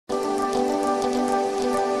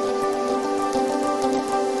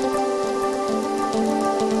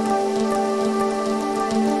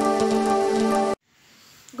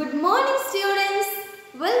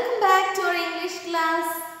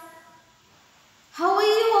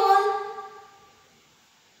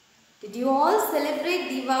Did you all celebrate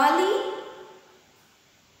Diwali?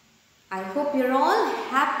 I hope you're all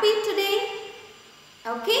happy today.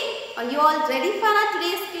 Okay? Are you all ready for our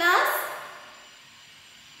today's class?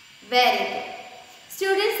 Very good.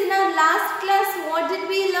 Students, in our last class, what did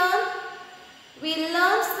we learn? We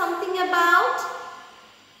learned something about,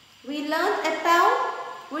 we learned a poem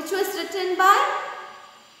which was written by,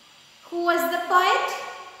 who was the poet?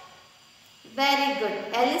 Very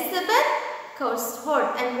good. Elizabeth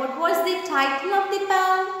Courtesworth. And what was the title of the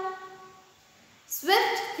poem?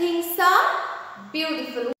 Swift Things Are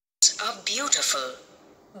Beautiful. Are Beautiful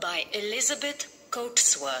by Elizabeth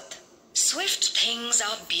Courtesworth. Swift things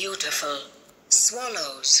are beautiful,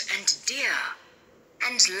 swallows and deer,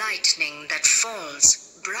 and lightning that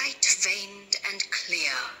falls bright veined and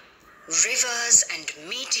clear, rivers and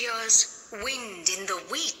meteors, wind in the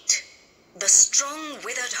wheat, the strong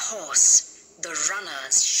withered horse, the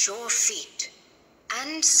runner's sure feet,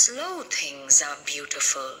 and slow things are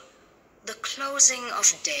beautiful, the closing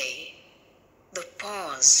of day, the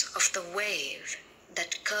pause of the wave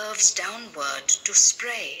that curves downward to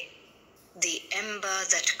spray, the ember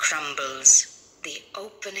that crumbles, the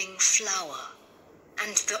opening flower,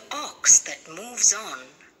 and the ox that moves on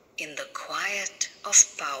in the quiet of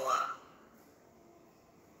power.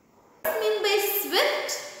 What do you mean by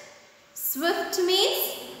swift? Swift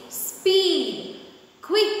means speed,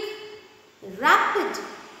 quick, rapid.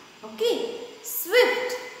 Okay,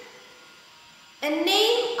 swift. A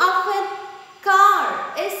name of a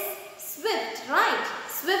car is Swift, right?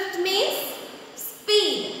 Swift means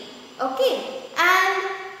speed. Okay, and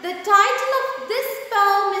the title of this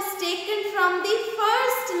poem is taken from the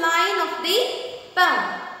first line of the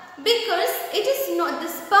poem, because it is not,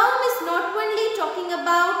 this poem is not only talking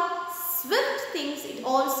about swift things, it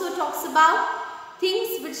also talks about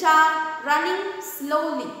things which are running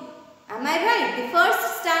slowly. Am I right? The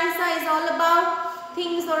first stanza is all about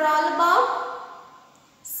things are all about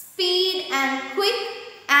speed and quick,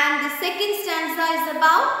 and the second stanza is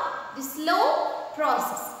about the slow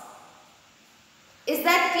process. Is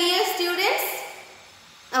that clear, students?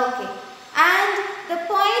 Okay. And the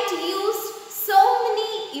poet used so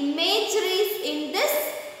many imageries in this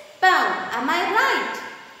poem. Am I right?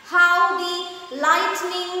 How the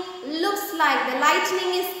lightning looks like. The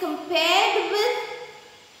lightning is compared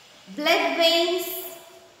with blood veins,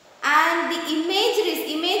 and the imageries.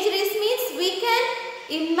 Imageries means we can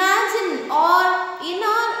imagine, or in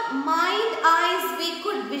our mind eyes we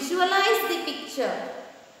could visualize the picture,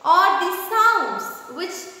 or the sounds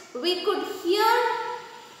which we could hear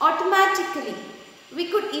automatically.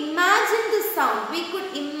 We could imagine the sound, we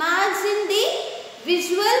could imagine the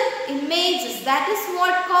visual images. That is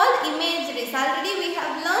what called imageries. Already we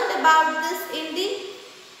have learned about this in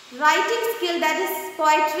the writing skill, that is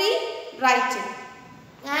poetry writing.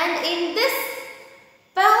 And in this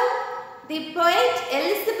poem, the poet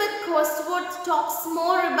Elizabeth Courtesworth talks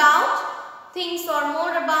more about things, or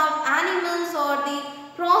more about animals, or the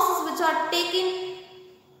process which are taking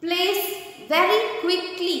place very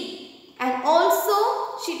quickly, and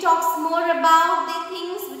also she talks more about the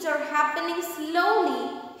things which are happening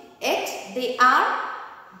slowly, yet they are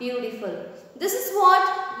beautiful. This is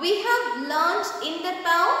what we have learned in the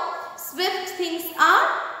poem, Swift Things Are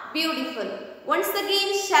Beautiful. Once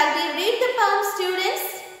again, shall we read the poem,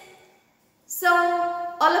 students? So,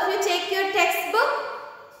 all of you take your textbook,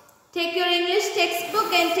 take your English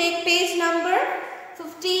textbook and take page number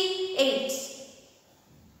 58.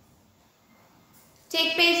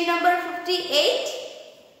 Take page number 58.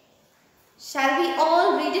 Shall we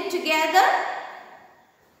all read it together?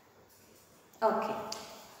 Okay.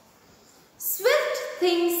 Swift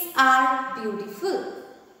things are beautiful.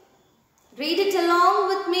 Read it along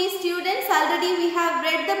with me, students. Already we have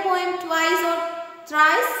read the poem twice or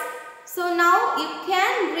thrice. So now you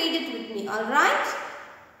can read it with me, alright?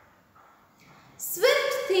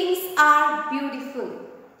 Swift things are beautiful,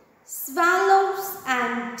 swallows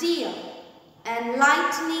and deer, and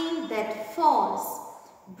lightning that falls,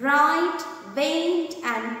 bright, veined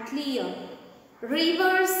and clear,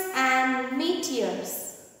 rivers and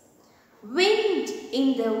meteors, wind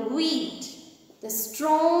in the wheat, the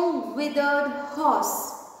strong withered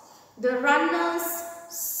horse, the runner's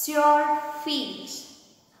sure feet.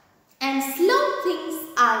 And slow things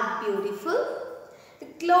are beautiful, the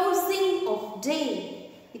closing of day,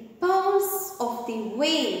 the pause of the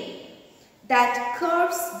wave that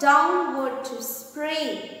curves downward to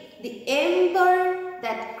spray, the ember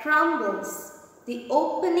that crumbles, the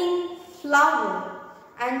opening flower,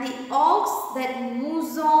 and the ox that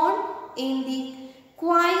moves on in the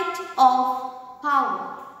quiet of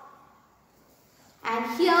power. And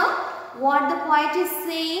here what the poet is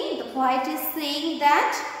saying? The poet is saying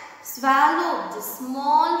that swallow, the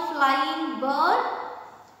small flying bird,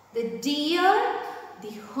 the deer,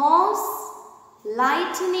 the horse,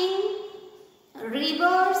 lightning,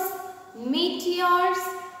 rivers, meteors,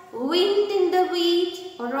 wind in the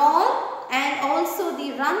wheat are all, and also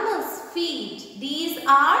the runner's feet. These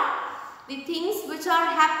are the things which are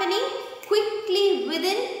happening quickly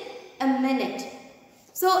within a minute.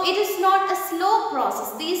 So it is not a slow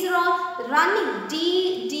process. These are all running.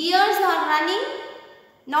 Deers are running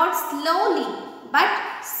not slowly but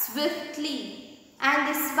swiftly. And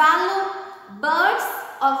the swallow birds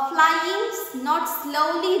are flying not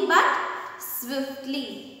slowly but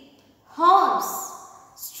swiftly. Horse,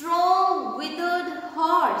 strong withered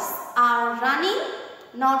horse are running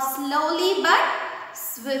not slowly but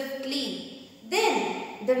swiftly.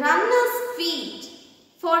 Then the runner's feet.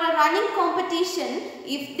 For a running competition,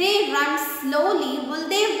 if they run slowly, will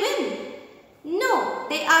they win? No,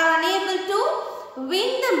 they are unable to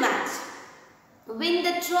win the match, win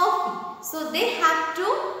the trophy. So they have to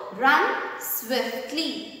run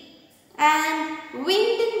swiftly. And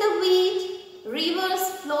wind in the wheat, rivers,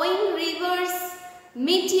 flowing rivers,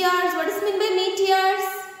 meteors. What does mean by meteors?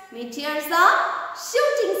 Meteors are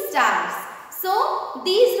shooting stars. So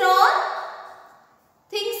these are all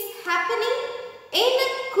things happening in a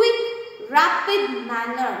quick, rapid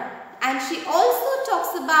manner. And she also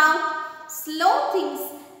talks about slow things.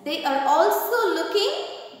 They are also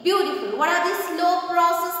looking beautiful. What are the slow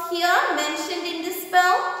process here mentioned in this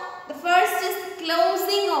spell? The first is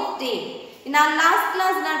closing of day. In our last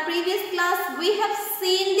class, in our previous class, we have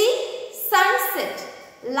seen the sunset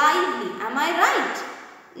lively. Am I right?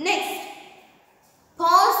 Next,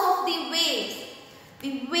 pause of the waves.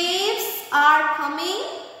 The waves are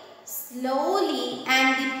coming slowly,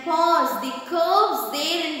 and the pause, the curves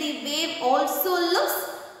there in the wave also looks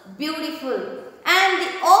beautiful. And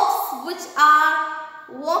the ox which are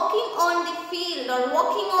walking on the field or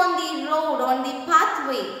walking on the road, on the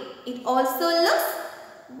pathway, it also looks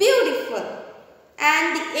beautiful.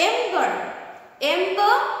 And the ember,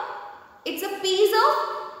 it's a piece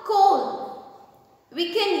of coal.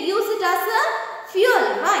 We can use it as a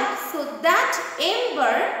fuel, right? So that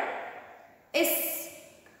ember is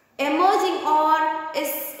emerging or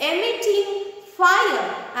is emitting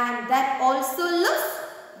fire, and that also looks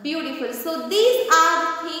beautiful. So these are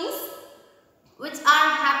the things which are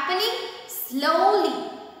happening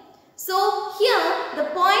slowly. So here the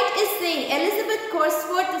point is saying, Elizabeth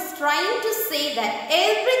Corsworth is trying to say that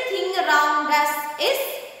everything around us is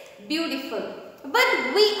beautiful, but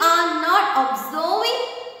we are not observing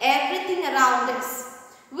everything around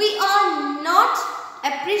us. We are not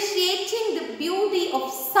appreciating the beauty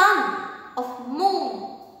of sun, of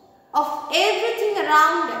moon, of everything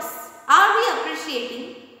around us. Are we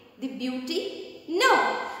appreciating the beauty?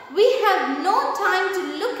 No. We have no time to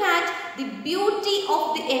look at the beauty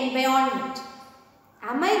of the environment.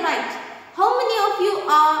 Am I right? How many of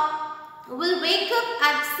you will wake up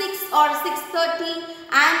at 6 or 6:30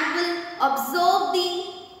 and will observe the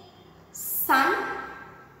sun?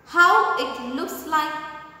 How it looks like?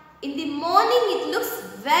 In the morning it looks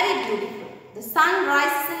very beautiful. The sun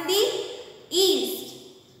rises in the east.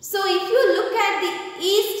 So if you look at the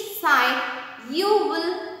east side,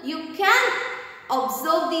 you can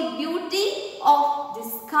observe the beauty of the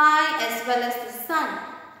sky as well as the sun.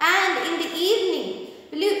 And in the evening,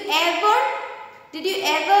 did you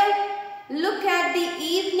ever look at the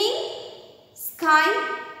evening sky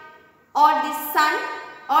or the sun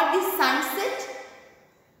or the sunset?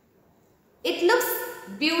 It looks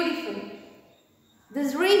beautiful. The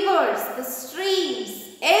rivers, the streams,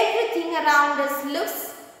 everything around us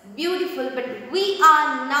looks beautiful, but we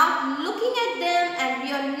are not looking at them and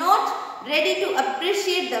we are not ready to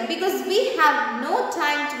appreciate them because we have no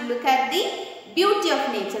time to look at the beauty of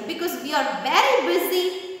nature, because we are very busy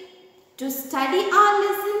to study our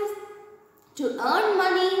lessons, to earn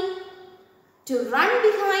money, to run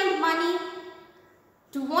behind money,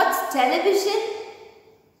 to watch television,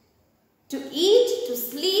 to eat, to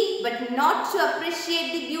sleep, but not to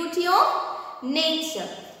appreciate the beauty of nature.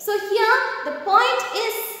 So here the point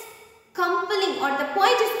is compelling, or the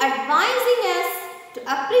point is advising us to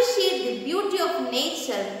appreciate the beauty of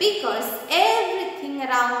nature, because everything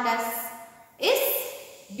around us is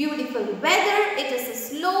beautiful, whether it is a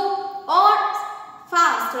slow or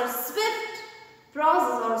fast or swift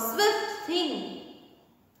process or swift thing,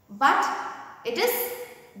 but it is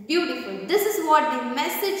beautiful. This is what the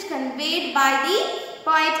message conveyed by the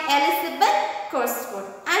poet Elizabeth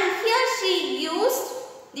Corsworth. And here she used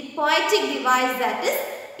the poetic device, that is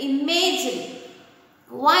imagery.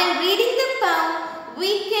 While reading the poem,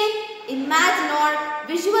 we can imagine or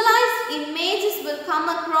visualized images will come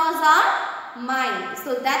across our mind.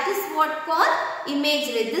 So that is what called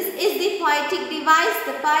imagery. This is the poetic device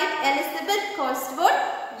the poet Elizabeth Costwood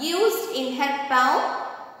used in her poem.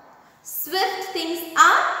 Swift things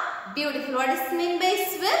are beautiful. What does it mean by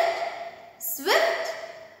swift? Swift,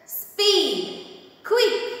 speed,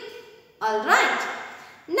 quick. Alright.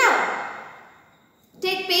 Now,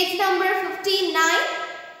 take page number 59.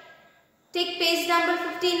 Take page number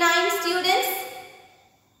 59, students.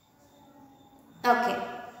 Okay.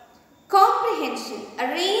 Comprehension.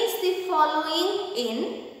 Arrange the following in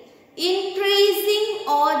increasing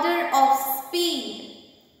order of speed.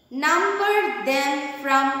 Number them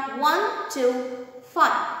from 1 to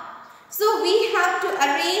 5. So we have to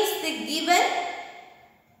arrange the given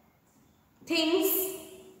things,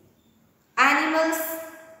 animals,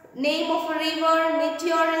 name of a river,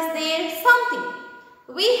 meteor is there, something.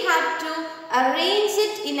 We have to arrange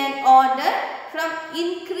it in an order from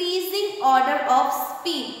increasing order of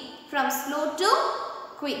speed, from slow to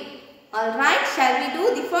quick. Alright, shall we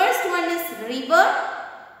do? The first one is river,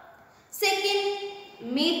 second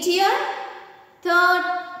meteor, third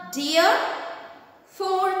deer,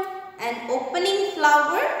 fourth an opening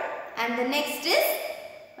flower, and the next is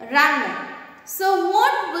runner. So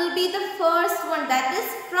what will be the first one? That is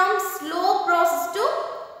from slow process to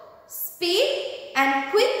speed and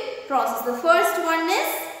quick process. The first one is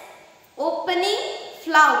opening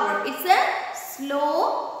flower. It's a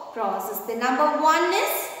slow process. The number one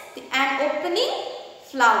is an opening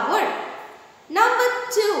flower. Number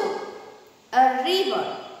two, a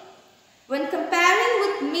river. When comparing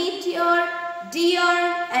with meteor, deer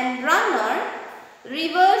and runner,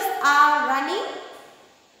 rivers are running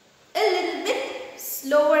a little bit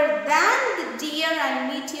slower than the deer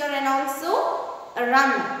and meteor and also a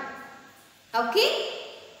runner. Okay?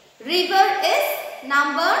 River is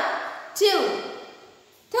number 2.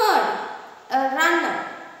 Third, a runner.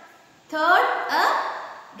 Third, a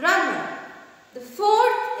runner. The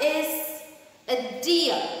fourth is a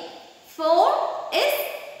deer. Fourth is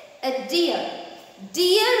a deer.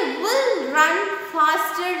 Deer will run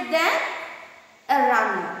faster than a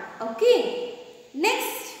runner. Okay?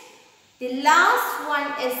 Next, the last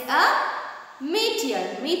one is a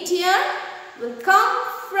meteor. Meteor will come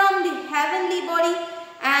from the heavenly body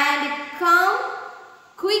and it comes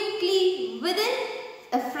quickly within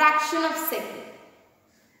a fraction of a second.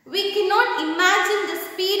 We cannot imagine the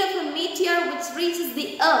speed of a meteor which reaches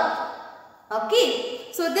the earth. Okay,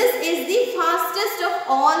 so this is the fastest of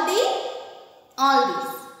all these.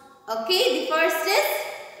 Okay, the first is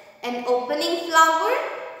an opening flower,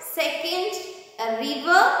 second a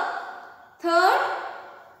river, third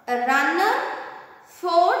a runner,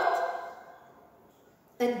 fourth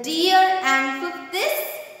a deer and fifth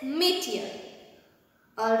is meteor.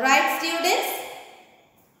 Alright students.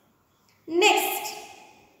 Next,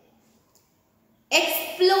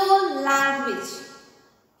 explore language,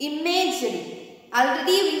 imagery.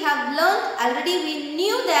 Already we have learned, we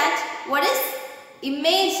knew that what is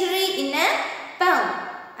imagery in a poem.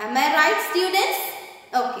 Am I right students?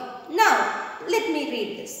 Okay, now let me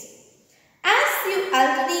read this. As you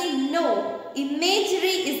already know,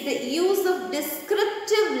 imagery is the use of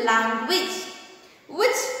descriptive language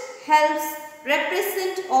which helps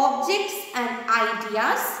represent objects and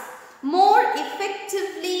ideas more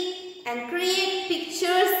effectively and create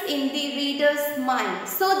pictures in the reader's mind.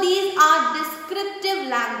 So these are descriptive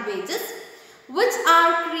languages which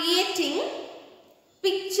are creating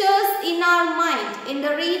pictures in our mind, in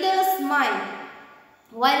the reader's mind.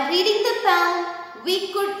 While reading the poem,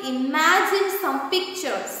 we could imagine some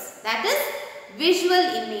pictures, that is visual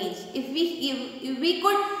image. If we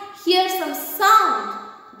could hear some sound,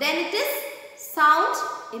 then it is sound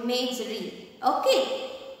imagery. Okay.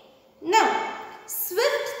 Now,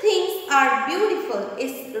 swift things are beautiful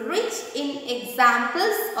is rich in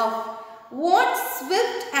examples of what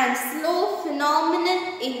swift and slow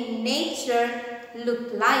phenomenon in nature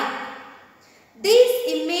look like. These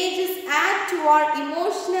images add to our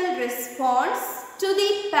emotional response to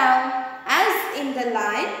the poem as in the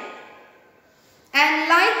line, and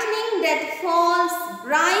lightning that falls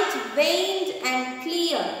bright, veined and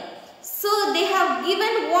clear. So they have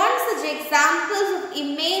given one such examples of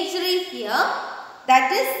imagery here,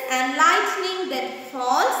 that is and lightning that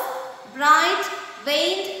falls bright,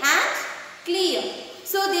 veined and clear.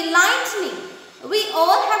 So the lightning, we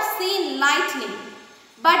all have seen lightning,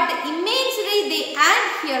 but the imagery they add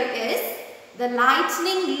here is the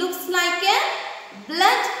lightning looks like a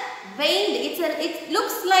blood vein. It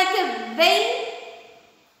looks like a vein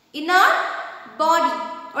in our body.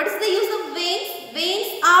 What is the use of veins?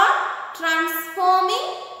 Veins are transforming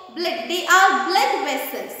blood. blood. They are blood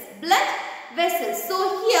vessels. Blood vessels.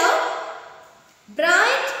 So here,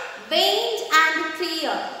 bright, veined and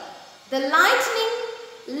clear. The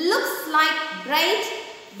lightning looks like bright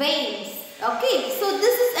veins. Okay, so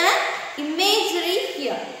this is an imagery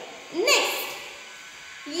here. Next,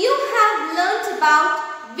 you have learnt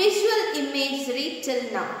about visual imagery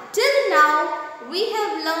till now. Till now, we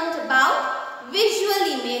have learnt about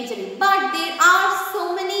visual imagery, but there are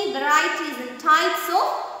so many varieties and types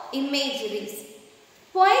of imageries.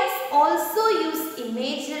 Poets also use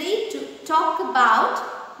imagery to talk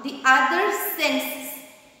about the other senses.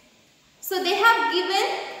 So they have given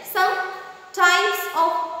some types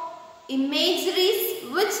of imageries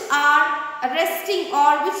which are arresting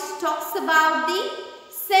or which talks about the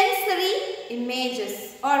sensory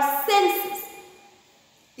images or senses.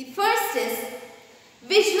 The first is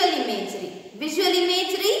visual imagery. Visual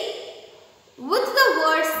imagery, with the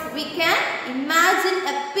words we can imagine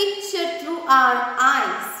a picture through our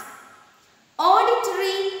eyes.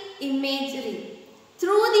 Auditory imagery,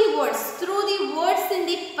 through the words in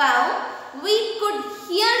the poem, we could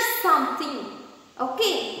hear something.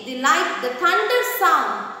 Okay, the thunder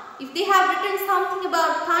sound. If they have written something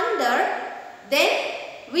about thunder, then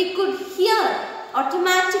we could hear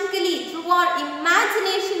automatically through our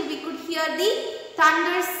imagination. We could hear the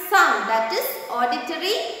thunder sound. That is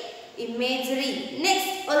auditory imagery.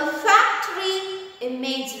 Next, olfactory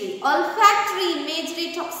imagery. Olfactory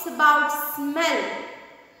imagery talks about smell.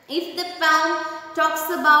 If the poem talks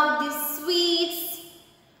about the sweets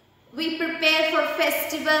we prepare for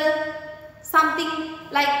festival, something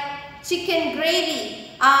like chicken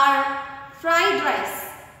gravy or fried rice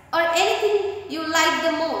or anything you like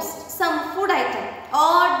the most, some food item,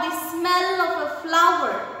 or the smell of a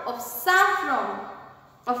flower, of saffron,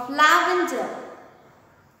 of lavender.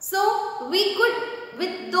 So we could,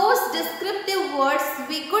 with those descriptive words,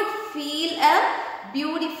 we could feel a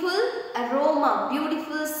beautiful aroma,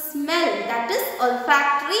 beautiful smell. That is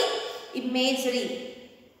olfactory imagery.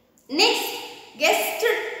 Next,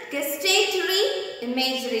 gustatory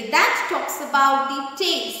imagery. That talks about the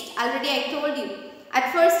taste. Already I told you.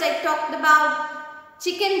 At first I talked about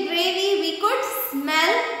chicken gravy. We could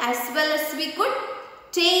smell as well as we could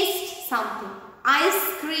taste something.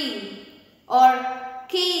 Ice cream or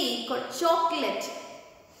cake or chocolate.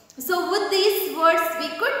 So with these words we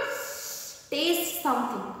could taste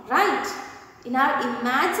something, right? In our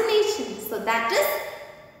imagination. So that is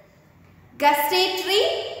gustatory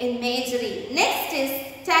imagery. Next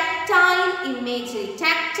is tactile imagery.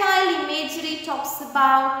 Tactile imagery talks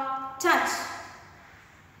about touch.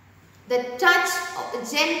 The touch, a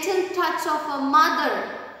gentle touch of a mother.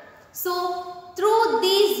 So through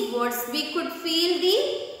these words we could feel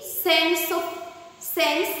the sense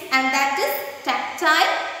and that is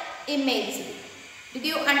tactile imagery. Did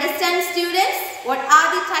you understand, students? What are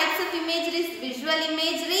the types of imageries? Visual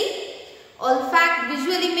imagery,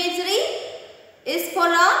 visual imagery is for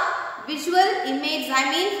a visual image,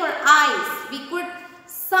 for eyes. We could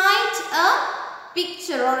sight a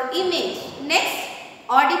picture or image. Next,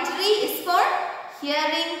 auditory is for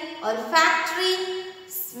hearing, olfactory,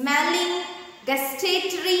 smelling,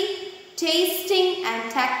 gustatory, tasting, and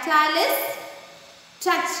tactile is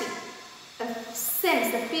touching. A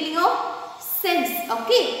sense, the feeling of sense.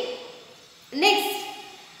 Okay. Next,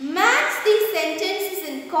 match the sentences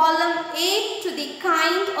in column A to the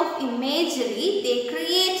kind of imagery they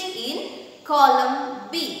create in column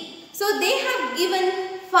B. So they have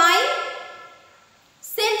given 5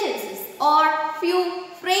 sentences or few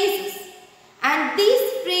phrases, and these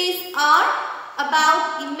phrases are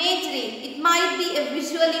about imagery. It might be a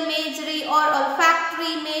visual imagery or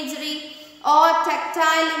olfactory imagery or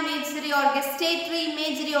tactile imagery or gustatory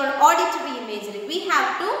imagery or auditory imagery. We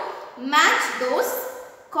have to match those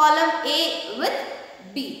column A with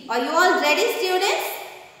B. Are you all ready, students?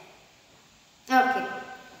 Okay.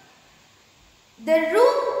 The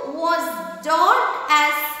room was dark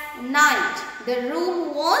as night. The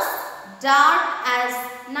room was dark as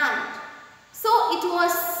night. So it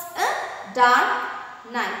was a dark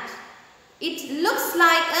night. It looks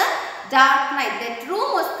like a dark night. That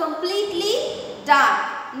room was completely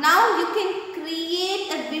dark. Now you can create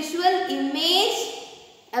a visual image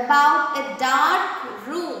about a dark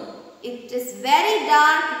room. It is very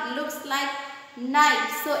dark. It looks like night.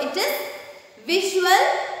 So it is visual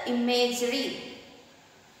imagery.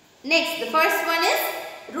 Next, the first one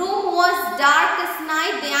is room was dark as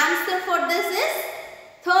night. The answer for this is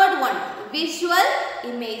third one, visual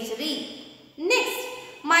imagery. Next,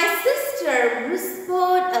 my sister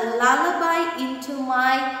whispered a lullaby into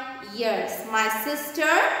my ears. My sister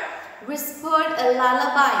whispered a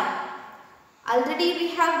lullaby. Already we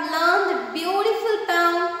have learned a beautiful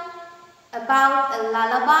poem about a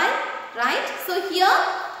lullaby, right? So here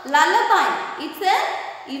lullaby, it's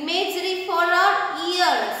a imagery for our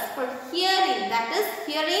ears, for hearing, that is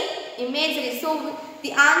hearing imagery. So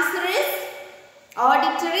the answer is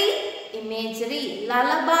auditory imagery.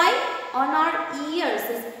 Lullaby on our ears.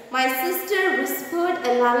 My sister whispered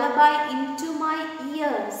a lullaby into my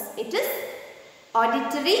ears. It is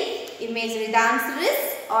auditory imagery. The answer is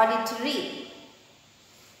auditory.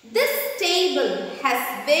 This table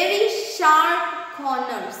has very sharp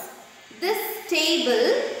corners. This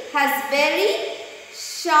table has very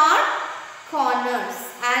sharp corners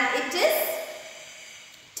and it is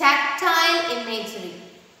tactile imagery.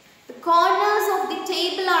 The corners of the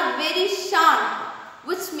table are very sharp,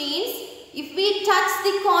 which means if we touch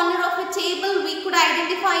the corner of a table, we could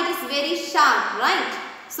identify it as very sharp, right?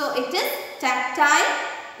 So it is tactile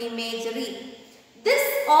imagery. This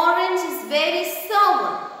orange is very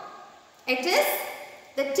sour. It is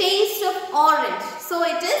the taste of orange. So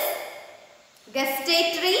it is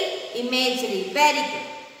gustatory imagery. Very good.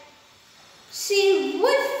 She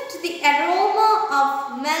whiffed the aroma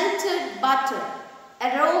of melted butter.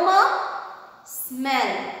 Aroma,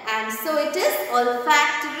 smell, and so it is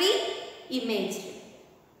olfactory imagery.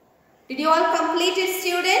 Did you all complete it,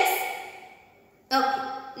 students? Okay.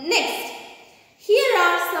 Next, here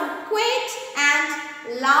are some quaint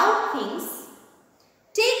and loud things.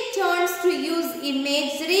 Take turns to use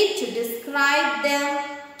imagery to describe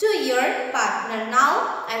them to your partner.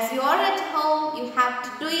 Now, as you are at home, you have to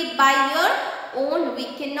do it by your own. We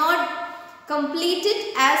cannot complete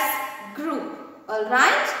it as group.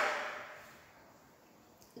 Alright?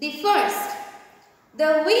 The first,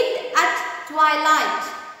 the wind at twilight.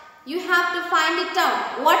 You have to find it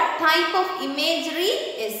out. What type of imagery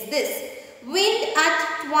is this? Wind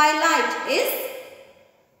at twilight is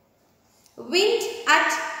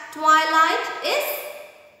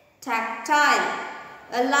tactile.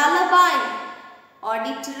 A lullaby,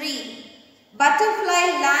 auditory.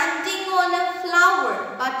 Butterfly landing on a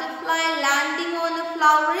flower. Butterfly landing on a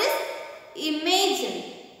flower is imagery.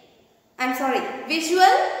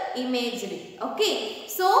 Visual imagery. Okay.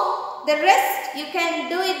 So, the rest you can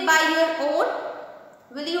do it by your own.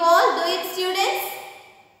 Will you all do it, students?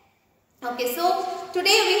 Okay. So,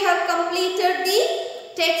 today we have completed the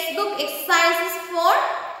textbook exercises for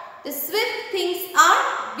the swift things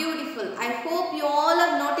are beautiful. I hope you all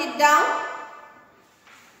have noted down.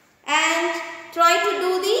 And try to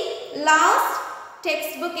do the last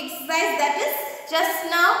textbook exercise, that is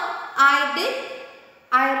just now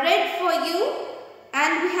I read for you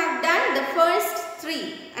and we have done the first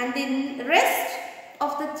 3 and the rest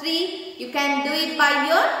of the 3 you can do it by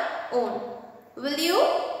your own. Will you?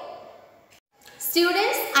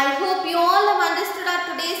 Students, I hope you all have understood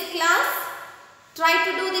our today's class. Try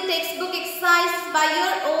to do the textbook exercise by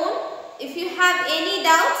your own. If you have any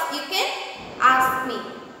doubts, you can ask me.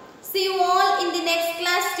 See you all in the next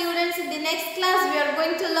class, students. In the next class, we are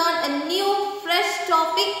going to learn a new fresh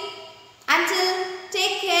topic. Until,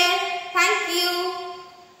 take care. Thank you.